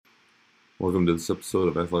Welcome to this episode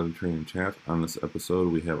of Athletic Training Chat. On this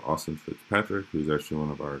episode, we have Austin Fitzpatrick, who's actually one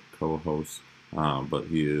of our co-hosts, but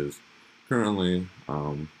he is currently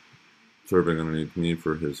serving underneath me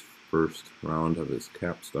for his first round of his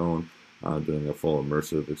capstone, doing a full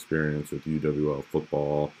immersive experience with UWL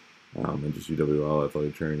football and just UWL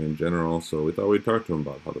athletic training in general. So we thought we'd talk to him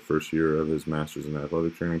about how the first year of his Master's in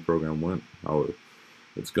Athletic Training program went, how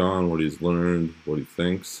it's gone, what he's learned, what he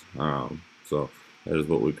thinks. So that is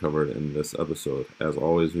what we covered in this episode. As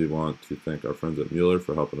always, we want to thank our friends at Mueller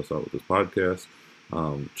for helping us out with this podcast.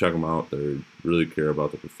 Check them out. They really care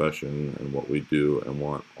about the profession and what we do and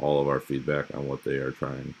want all of our feedback on what they are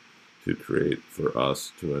trying to create for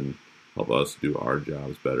us to help us do our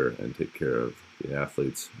jobs better and take care of the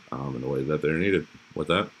athletes in the way that they're needed. With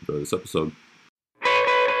that, enjoy this episode.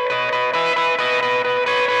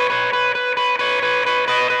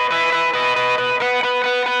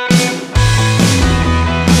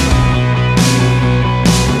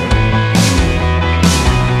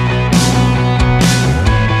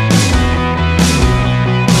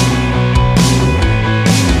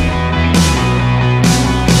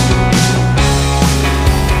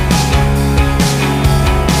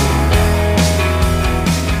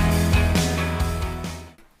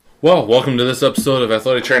 Well, welcome to this episode of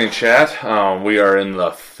Athletic Training Chat. We are in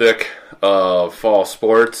the thick of fall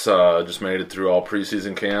sports. Just made it through all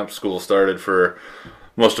preseason camp. School started for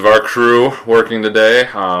most of our crew working today,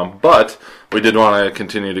 but we did want to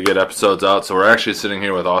continue to get episodes out. So we're actually sitting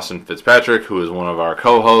here with Austin Fitzpatrick, who is one of our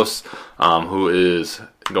co-hosts, who is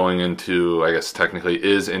going into, I guess technically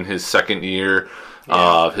is in his second year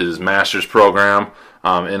of his master's program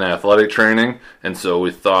in athletic training, and so we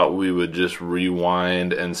thought we would just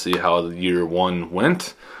rewind and see how the year one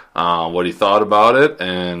went, what he thought about it,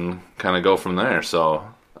 and kind of go from there. So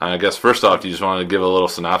I guess first off, do you just want to give a little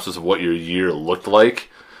synopsis of what your year looked like?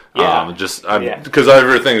 Because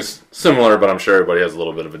everything's similar, but I'm sure everybody has a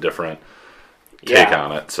little bit of a different take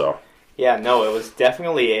on it. So it was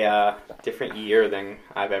definitely a different year than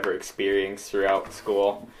I've ever experienced throughout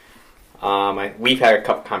school. We've had a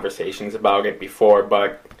couple conversations about it before,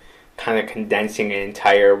 but kind of condensing an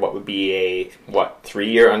entire, what would be a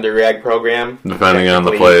 3-year undergrad program. Depending on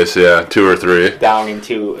the place, 2 or 3. Down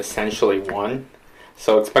into essentially 1.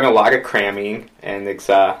 So it's been a lot of cramming, and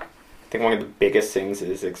I think one of the biggest things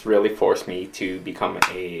is it's really forced me to become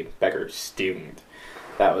a better student.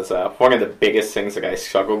 That was one of the biggest things that I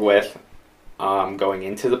struggled with going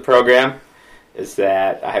into the program. Is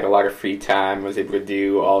that I had a lot of free time, was able to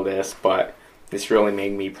do all this, but this really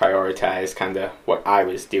made me prioritize kind of what I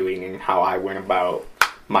was doing and how I went about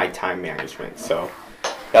my time management. So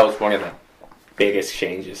that was one of the biggest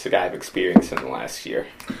changes that I've experienced in the last year.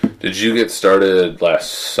 Did you get started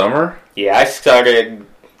last summer? Yeah, I started,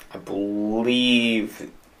 I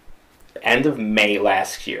believe, end of May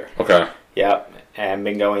last year. Okay. Yep, and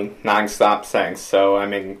been going nonstop since. So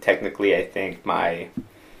I'm in technically, I think, my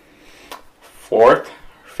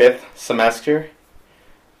fifth semester.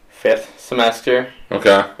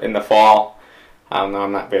 Okay. In the fall. I don't know,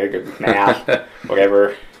 I'm not very good with math.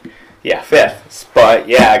 Whatever. Yeah, fifth. But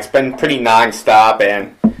yeah, it's been pretty nonstop,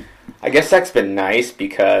 and I guess that's been nice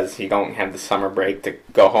because you don't have the summer break to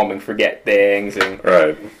go home and forget things and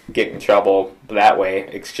get in trouble that way.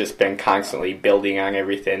 It's just been constantly building on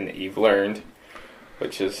everything that you've learned,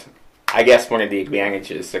 which is, I guess, one of the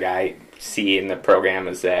advantages that I see in the program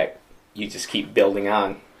is that you just keep building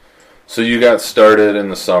on. So you got started in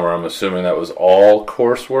the summer. I'm assuming that was all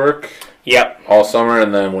coursework? Yep. All summer,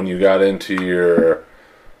 and then when you got into your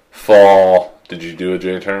fall, did you do a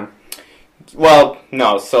J-term? Well,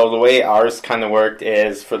 no. So the way ours kind of worked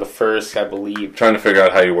is for the first, I believe... Trying to figure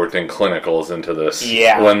out how you worked in clinicals into this.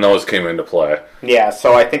 Yeah. When those came into play. Yeah,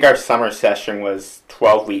 so I think our summer session was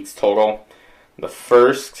 12 weeks total. The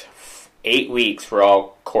first 8 weeks were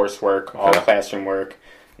all coursework, all classroom work.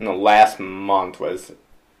 And the last month was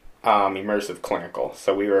immersive clinical.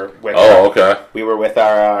 So we were with we were with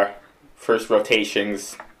our first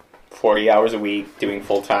rotations, 40 hours a week, doing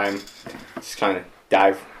full time, just trying to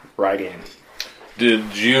dive right in.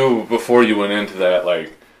 Did you, before you went into that,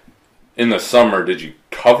 like in the summer, did you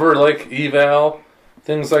cover like eval,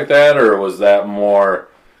 things like that, or was that more?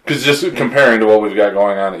 Because just comparing to what we've got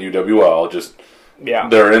going on at UWL,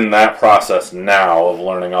 they're in that process now of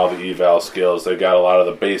learning all the eval skills. They've got a lot of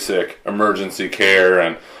the basic emergency care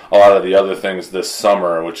and a lot of the other things this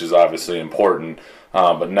summer, which is obviously important,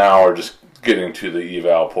 but now we're just getting to the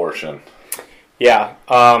eval portion. Yeah,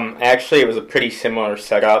 actually it was a pretty similar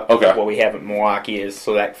setup. Okay. What we have at Milwaukee is,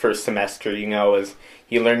 so that first semester, is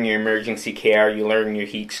you learn your emergency care, you learn your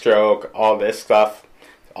heat stroke, all this stuff.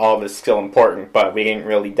 all of it's still important, but we didn't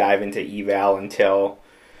really dive into eval until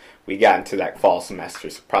we got into that fall semester,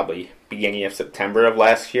 so probably beginning of September of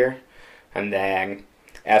last year. And then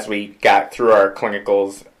as we got through our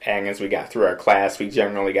clinicals and as we got through our class, we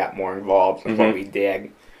generally got more involved with what we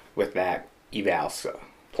did with that eval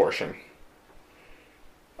portion.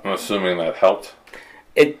 I'm assuming that helped.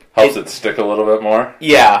 It Stick a little bit more?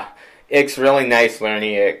 Yeah. It's really nice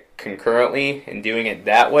learning it concurrently and doing it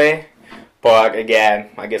that way. But again,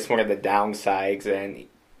 I guess one of the downsides, and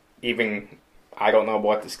even I don't know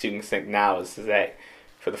what the students think now, is that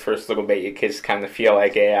for the first little bit, your kids kind of feel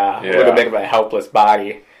like a little bit of a helpless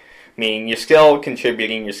body. I mean, you're still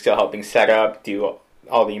contributing, you're still helping set up, do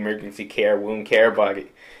all the emergency care, wound care, but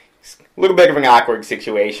it's a little bit of an awkward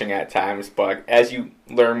situation at times. But as you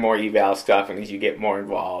learn more eval stuff and as you get more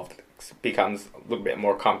involved, it becomes a little bit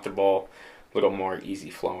more comfortable, a little more easy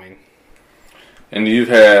flowing. And you've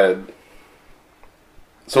had...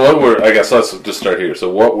 So what were... I guess let's just start here.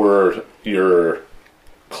 So what were your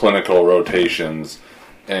clinical rotations?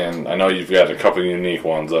 And I know you've got a couple unique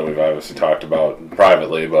ones that we've obviously talked about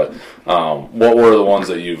privately, but what were the ones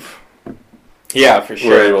that you've for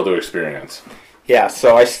sure were able to experience? Yeah,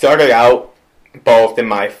 so I started out both in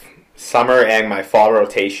my summer and my fall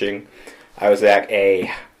rotation. I was at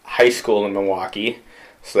a high school in Milwaukee.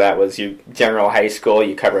 So that was your general high school.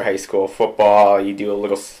 You cover high school football. You do a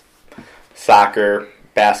little soccer,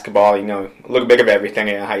 basketball, a little bit of everything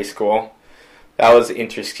in high school. That was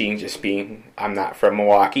interesting just being, I'm not from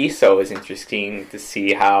Milwaukee, so it was interesting to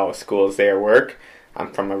see how schools there work.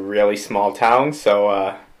 I'm from a really small town, so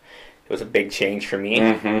it was a big change for me.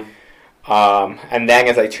 Mm-hmm. And then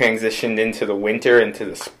as I transitioned into the winter,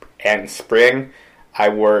 and spring, I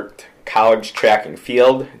worked college track and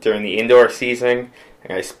field during the indoor season,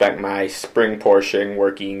 and I spent my spring portion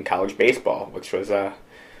working college baseball, which was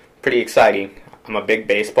pretty exciting. I'm a big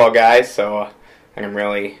baseball guy, so I'm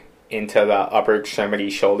really into the upper extremity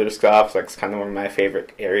shoulder stuff. So it's kind of one of my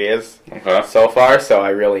favorite areas so far, so I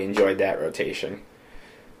really enjoyed that rotation.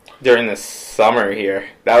 During the summer here,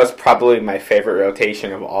 that was probably my favorite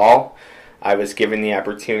rotation of all. I was given the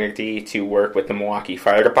opportunity to work with the Milwaukee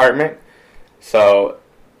Fire Department. So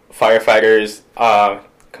firefighters,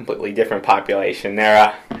 completely different population.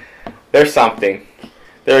 They're something.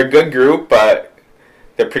 They're a good group, but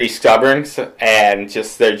they're pretty stubborn, and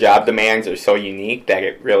just their job demands are so unique that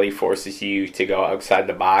it really forces you to go outside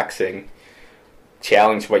the box and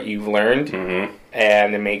challenge what you've learned. Mm-hmm.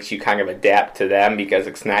 And it makes you kind of adapt to them because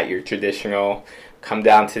it's not your traditional come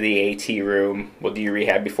down to the AT room, we'll do your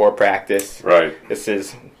rehab before practice. Right. This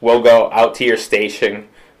is, we'll go out to your station,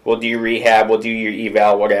 we'll do your rehab, we'll do your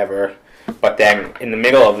eval, whatever. But then in the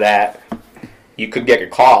middle of that, you could get a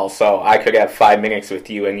call, so I could have 5 minutes with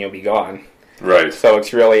you and you'll be gone. Right. So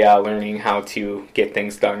it's really learning how to get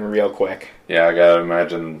things done real quick. Yeah, I gotta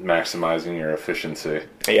imagine maximizing your efficiency.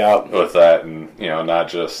 Yeah. With that, and not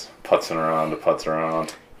just putzing around to putz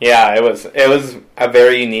around. Yeah, it was a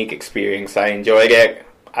very unique experience. I enjoyed it.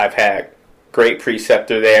 I've had great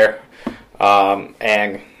preceptor there,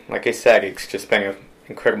 and like I said, it's just been an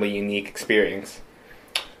incredibly unique experience.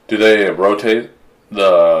 Do they rotate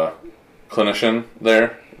the clinician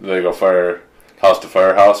there? Do they go house to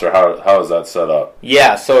firehouse, or how is that set up?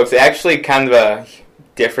 Yeah, so it's actually kind of a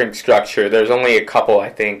different structure. There's only a couple, I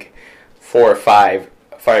think, 4 or 5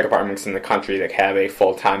 fire departments in the country that have a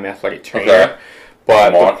full-time athletic trainer. Okay.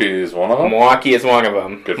 But Milwaukee is one of them? Milwaukee is one of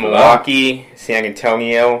them. Good for Milwaukee, San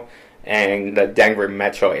Antonio, and the Denver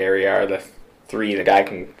metro area are the 3 that I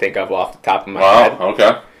can think of off the top of my head. Wow,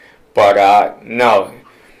 okay. But, no.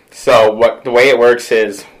 So the way it works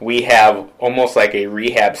is we have almost like a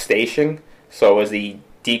rehab station. So it was the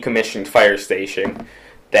decommissioned fire station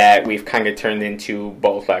that we've kind of turned into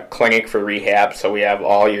both a clinic for rehab. So we have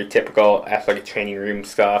all your typical athletic training room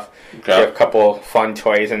stuff. Okay. We have a couple fun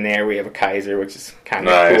toys in there. We have a Kaiser, which is kind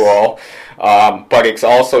of Nice. cool. But it's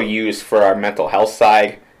also used for our mental health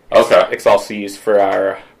side. Okay. It's also used for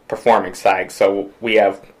our performance side. So we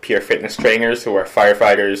have peer fitness trainers who are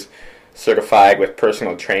firefighters, certified with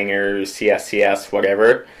personal trainers, CSCS,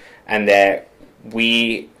 whatever. And that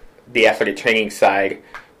the athletic training side,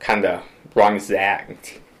 kind of runs that,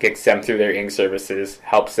 gets them through their in-services,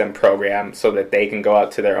 helps them program so that they can go out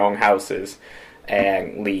to their own houses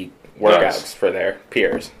and lead workouts for their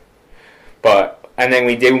peers. And then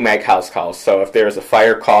we do make house calls. So if there was a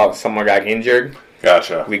fire call and someone got injured,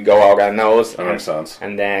 Gotcha. we'd go out on those. That makes sense.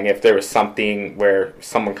 And then if there was something where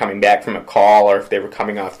someone coming back from a call or if they were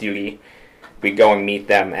coming off duty, we'd go and meet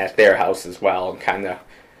them at their house as well and kind of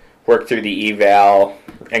work through the eval,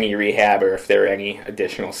 any rehab, or if there were any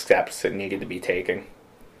additional steps that needed to be taken.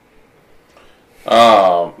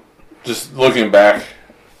 Just looking back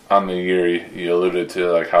on the year, you alluded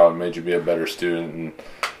to like how it made you be a better student and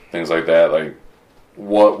things like that. Like,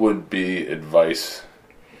 what would be advice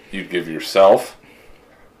you'd give yourself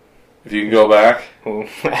if you can go back,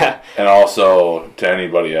 and also to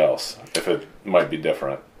anybody else if it might be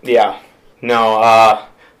different? Yeah. No, I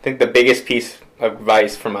think the biggest piece of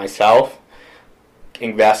advice for myself,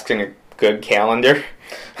 invest in a good calendar.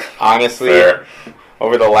 Honestly, Fair.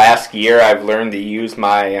 Over the last year, I've learned to use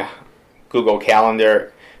my Google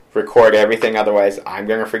Calendar, record everything, otherwise I'm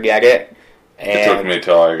going to forget it. And It took me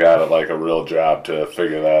till I got like a real job to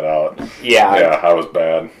figure that out. Yeah. I was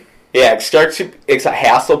bad. Yeah, it's a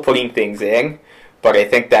hassle putting things in, but I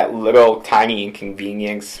think that little tiny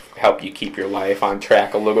inconvenience help you keep your life on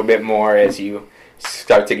track a little bit more as you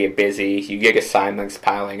start to get busy. You get assignments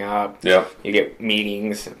piling up. Yep. You get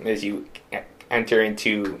meetings as you enter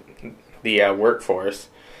into the workforce.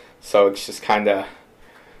 So it's just kind of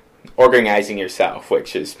organizing yourself,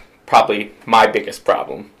 which is probably my biggest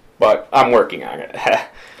problem. But I'm working on it.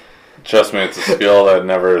 Trust me, it's a skill that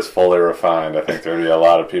never is fully refined. I think there'd be a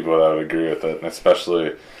lot of people that would agree with it, and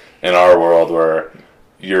especially in our world where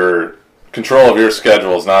your control of your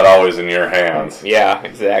schedule is not always in your hands. Yeah,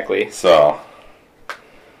 exactly. So,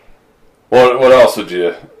 what else would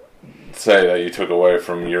you say that you took away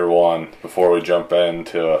from year one before we jump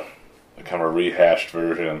into a kind of a rehashed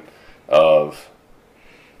version of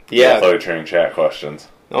the athletic training chat questions?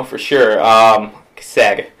 No, for sure. Like I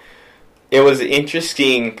said, it was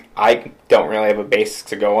interesting. I don't really have a basis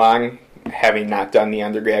to go on, having not done the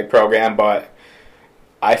undergrad program, but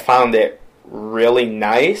I found it really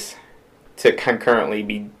nice to concurrently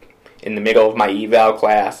be in the middle of my eval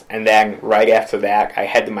class, and then right after that, I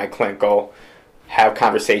head to my clinical, have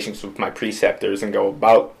conversations with my preceptors, and go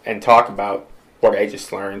about and talk about what I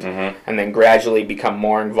just learned, and then gradually become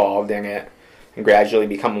more involved in it, and gradually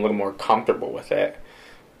become a little more comfortable with it.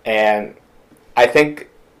 And I think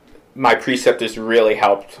my preceptors really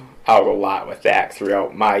helped out a lot with that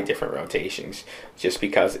throughout my different rotations, just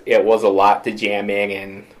because it was a lot to jam in,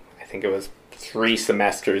 and I think it was 3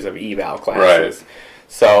 semesters of eval classes. Right.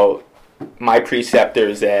 So my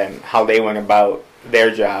preceptors and how they went about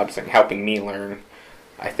their jobs and helping me learn,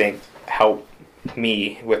 I think, helped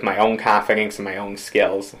me with my own confidence and my own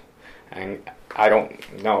skills. And I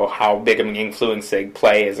don't know how big of an influence they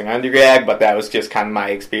play as an undergrad, but that was just kind of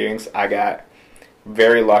my experience. I got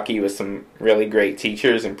very lucky with some really great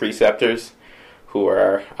teachers and preceptors who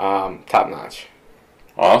are top-notch.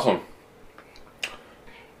 Awesome.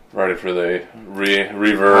 Ready for the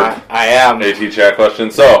reverb I am. AT chat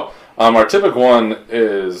question. So, our typical one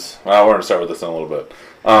is... Well, we're going to start with this in a little bit.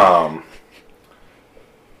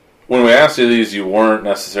 When we asked you these, you weren't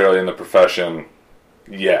necessarily in the profession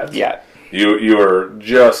yet. You were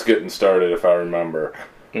just getting started, if I remember.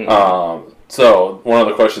 So, one of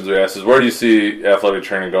the questions we asked is, where do you see athletic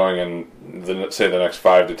training going in, the next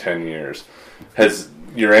 5 to 10 years? Has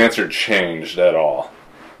your answer changed at all?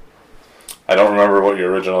 I don't remember what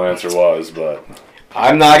your original answer was, but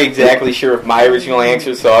I'm not exactly sure of my original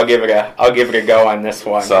answer, so I'll give it a go on this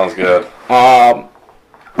one. sounds good.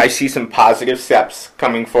 I see some positive steps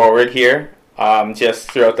coming forward here.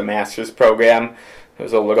 Just throughout the master's program, there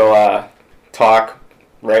was a little talk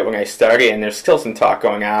right when I started, and there's still some talk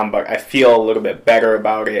going on, but I feel a little bit better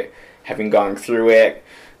about it, having gone through it,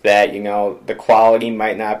 that, the quality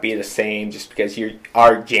might not be the same just because you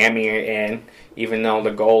are jamming it in, even though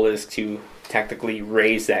the goal is to technically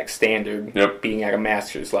raise that standard, being at a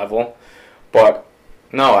master's level. But,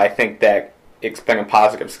 no, I think that it's been a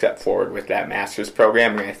positive step forward with that master's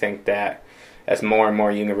program, and I think that as more and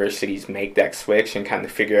more universities make that switch and kind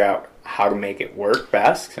of figure out how to make it work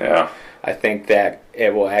best, I think that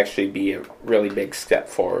it will actually be a really big step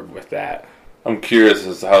forward with that. I'm curious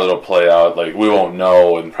as to how it'll play out. Like, we won't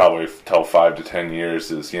know in probably till 5 to 10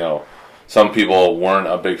 years. Is some people weren't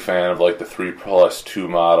a big fan of like the 3+2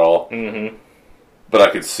 model. But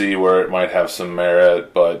I could see where it might have some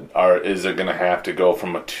merit. But is it going to have to go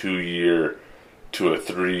from a 2-year to a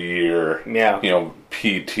 3-year?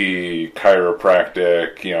 PT,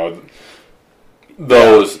 chiropractic.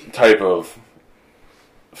 Those type of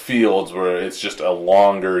fields where it's just a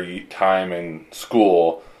longer time in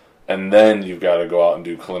school, and then you've got to go out and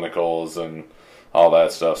do clinicals and all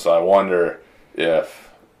that stuff. So I wonder if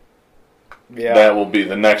that will be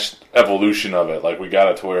the next evolution of it. Like, we got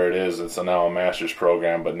it to where it is. It's now a master's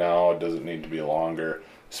program, but now it doesn't need to be longer,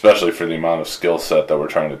 especially for the amount of skill set that we're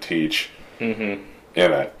trying to teach in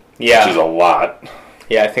it, which is a lot.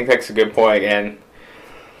 Yeah, I think that's a good point. And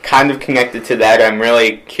kind of connected to that, I'm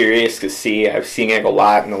really curious to see, I've seen it a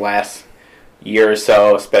lot in the last year or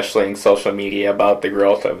so, especially in social media, about the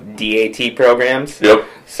growth of DAT programs. Yep.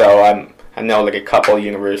 So I know like a couple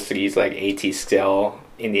universities like AT Still,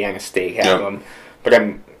 Indiana State have them, but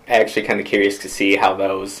I'm actually kind of curious to see how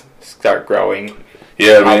those start growing.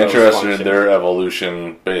 Yeah, I'd be interested in their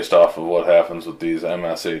evolution based off of what happens with these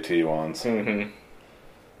MSAT ones.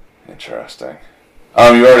 Mm-hmm. Interesting.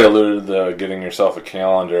 You already alluded to getting yourself a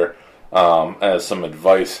calendar as some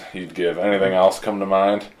advice you'd give. Anything else come to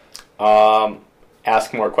mind?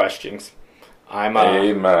 Ask more questions.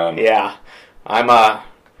 Amen. Yeah, I'm a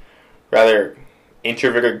rather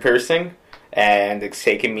introverted person, and it's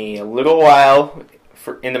taken me a little while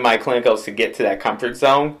into my clinicals to get to that comfort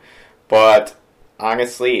zone. But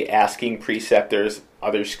honestly, asking preceptors,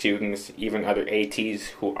 other students, even other ATs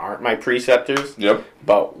who aren't my preceptors,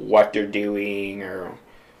 about what they're doing or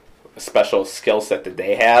a special skill set that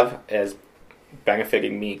they have has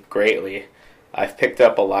benefited me greatly. I've picked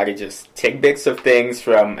up a lot of just tidbits of things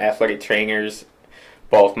from athletic trainers,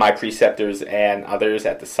 both my preceptors and others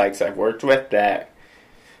at the sites I've worked with, that,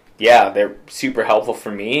 yeah, they're super helpful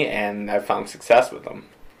for me, and I've found success with them.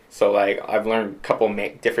 So, like, I've learned a couple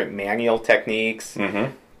different manual techniques,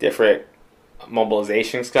 different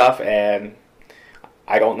mobilization stuff, and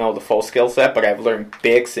I don't know the full skill set, but I've learned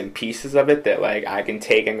bits and pieces of it that, like, I can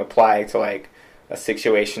take and apply to, like, a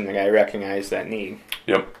situation that I recognize that need.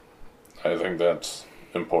 Yep. I think that's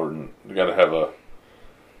important. You got to have a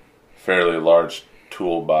fairly large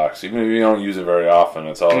toolbox. Even if you don't use it very often,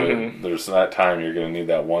 it's always there's that time you're going to need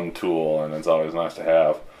that one tool, and it's always nice to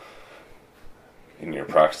have in your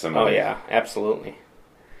proximity. Oh yeah, absolutely.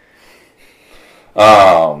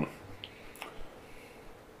 Has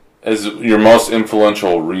your most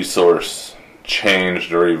influential resource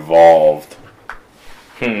changed or evolved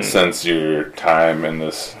since your time in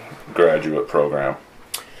this graduate program?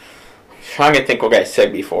 Trying to think what I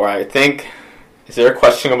said before. I think, is there a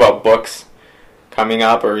question about books coming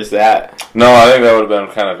up, or is that? No, I think that would have been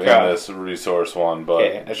kind of in this resource one, but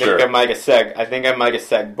okay, I think I might have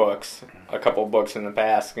said books, a couple books in the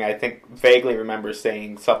past, and I think vaguely remember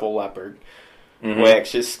saying Supple Leopard,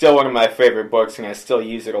 which is still one of my favorite books, and I still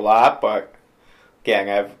use it a lot. But again,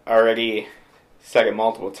 I've already said it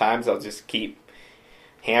multiple times. I'll just keep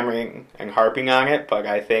hammering and harping on it. But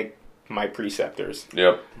I think my preceptors.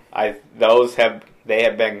 Yep. They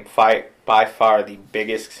have been by far the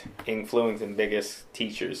biggest influence and biggest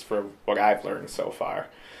teachers for what I've learned so far.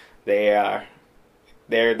 They're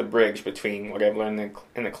the bridge between what I've learned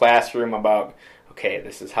in the classroom about, okay,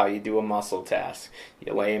 this is how you do a muscle task.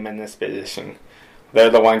 You lay them in this position. They're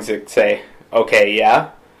the ones that say, okay,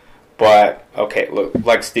 yeah, but okay, look,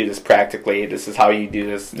 let's do this practically. This is how you do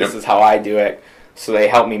this. This is how I do it. So they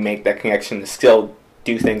help me make that connection to still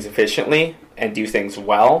do things efficiently and do things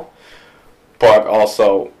well, but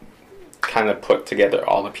also kind of put together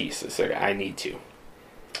all the pieces that I need to.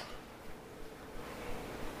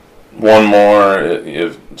 One more,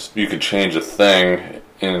 if you could change a thing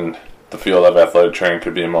in the field of athletic training,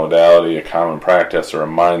 could be a modality, a common practice, or a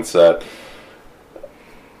mindset.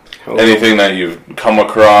 Anything that you've come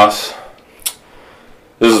across?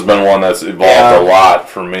 This has been one that's evolved a lot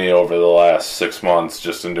for me over the last 6 months,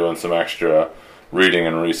 just in doing some extra reading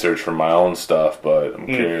and research for my own stuff, but I'm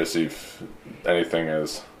curious if anything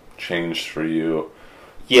has changed for you.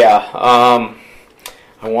 Yeah,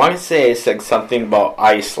 I want to say I said something about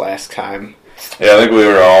ice last time. Yeah, I think we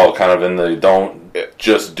were all kind of in the don't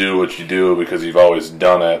just do what you do because you've always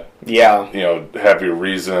done it. Yeah. You know, have your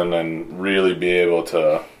reason and really be able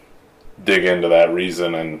to dig into that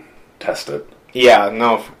reason and test it. Yeah,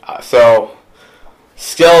 no. So,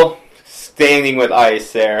 still standing with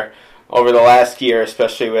ice there. Over the last year,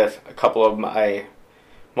 especially with a couple of my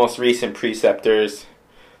most recent preceptors,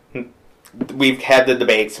 we've had the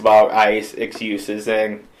debates about ice excuses,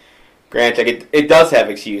 and granted, it does have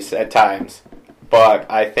excuse at times, but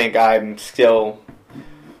I think I'm still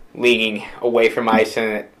leaning away from ice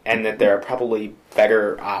and that there are probably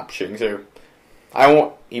better options, or I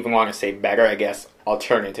won't even want to say better, I guess,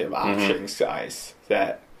 alternative options to ice.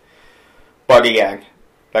 But again,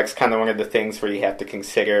 that's kind of one of the things where you have to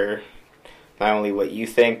consider not only what you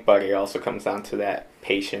think, but it also comes down to that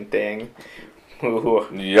patient thing.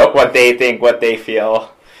 What they think, what they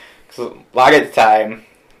feel. Because a lot of the time,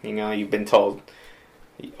 you've been told,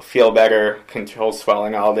 feel better, control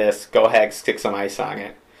swelling, all this, go ahead, stick some ice on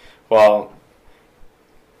it. Well,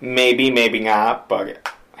 maybe, maybe not, but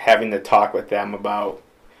having to talk with them about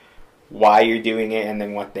why you're doing it and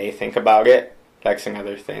then what they think about it, that's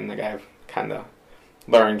another thing that I've kind of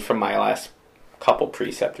learned from my last couple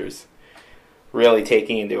preceptors. Really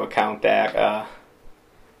taking into account that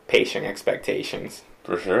patient expectations.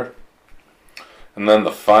 For sure. And then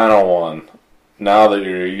the final one, now that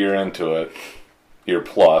you're a year into it, year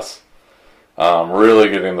plus, really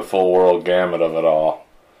getting the full world gamut of it all.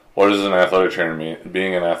 What does an athletic trainer mean?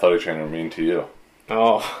 Being an athletic trainer mean to you?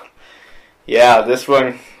 Oh, yeah, this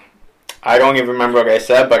one, I don't even remember what I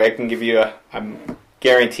said, but I can give you I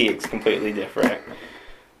guarantee it's completely different.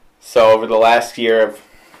 So over the last year of,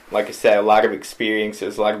 like I said, a lot of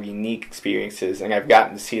experiences, a lot of unique experiences, and I've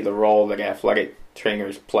gotten to see the role that athletic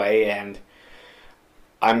trainers play, and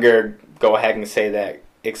I'm going to go ahead and say that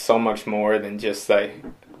it's so much more than just the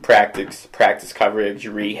practice coverage,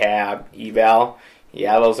 rehab, eval.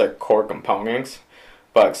 Yeah, those are core components,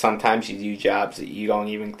 but sometimes you do jobs that you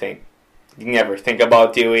never think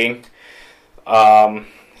about doing.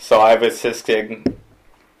 So I've assisted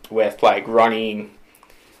with like running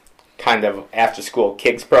kind of after school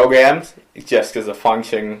kids programs, just as a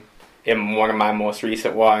function in one of my most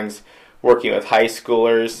recent ones, working with high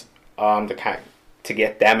schoolers to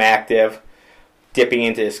get them active, dipping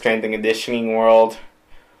into the strength and conditioning world,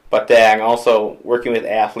 but then also working with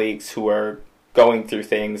athletes who are going through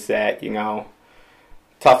things that,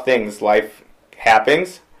 tough things, life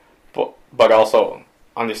happens, but also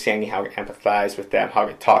understanding how to empathize with them, how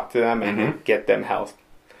to talk to them, and get them help,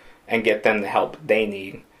 and get them the help they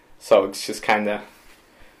need. So it's just kind of,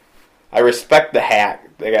 I respect the hat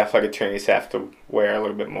that athletic trainers have to wear a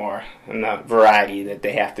little bit more, and the variety that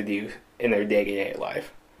they have to do in their day-to-day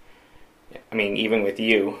life. I mean, even with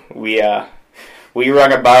you, we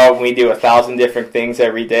run about, we do 1,000 different things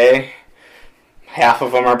every day. Half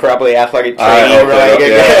of them are probably athletic training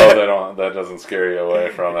related. That doesn't scare you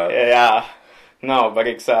away from it. Yeah, no, but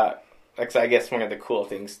it's I guess one of the cool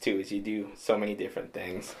things too is you do so many different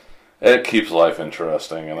things. It keeps life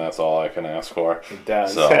interesting, and that's all I can ask for. It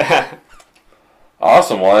does. So.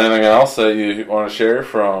 Awesome. Well, anything else that you want to share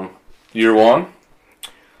from year one?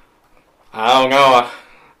 I don't know.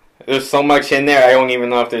 There's so much in there. I don't even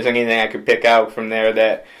know if there's anything I could pick out from there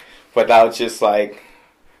that, without just like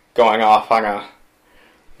going off on a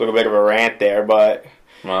little bit of a rant there. But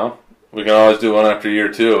well, we can always do one after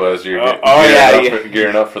year two as you're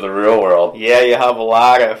gearing up for the real world. Yeah, you have a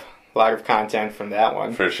lot of content from that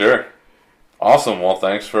one. For sure. Awesome. Well,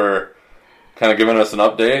 thanks for kind of giving us an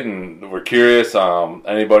update, and we're curious.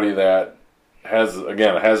 Anybody that has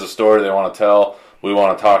a story they want to tell, we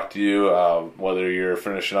want to talk to you, whether you're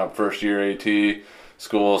finishing up first year AT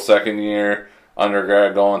school, second year,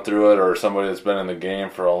 undergrad going through it, or somebody that's been in the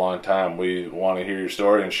game for a long time. We want to hear your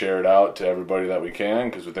story and share it out to everybody that we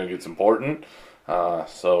can because we think it's important.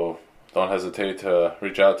 So don't hesitate to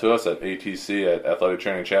reach out to us at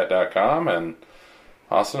atc@athletictrainingchat.com. And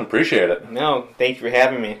Austin, appreciate it. No, thank you for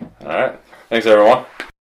having me. All right. Thanks, everyone.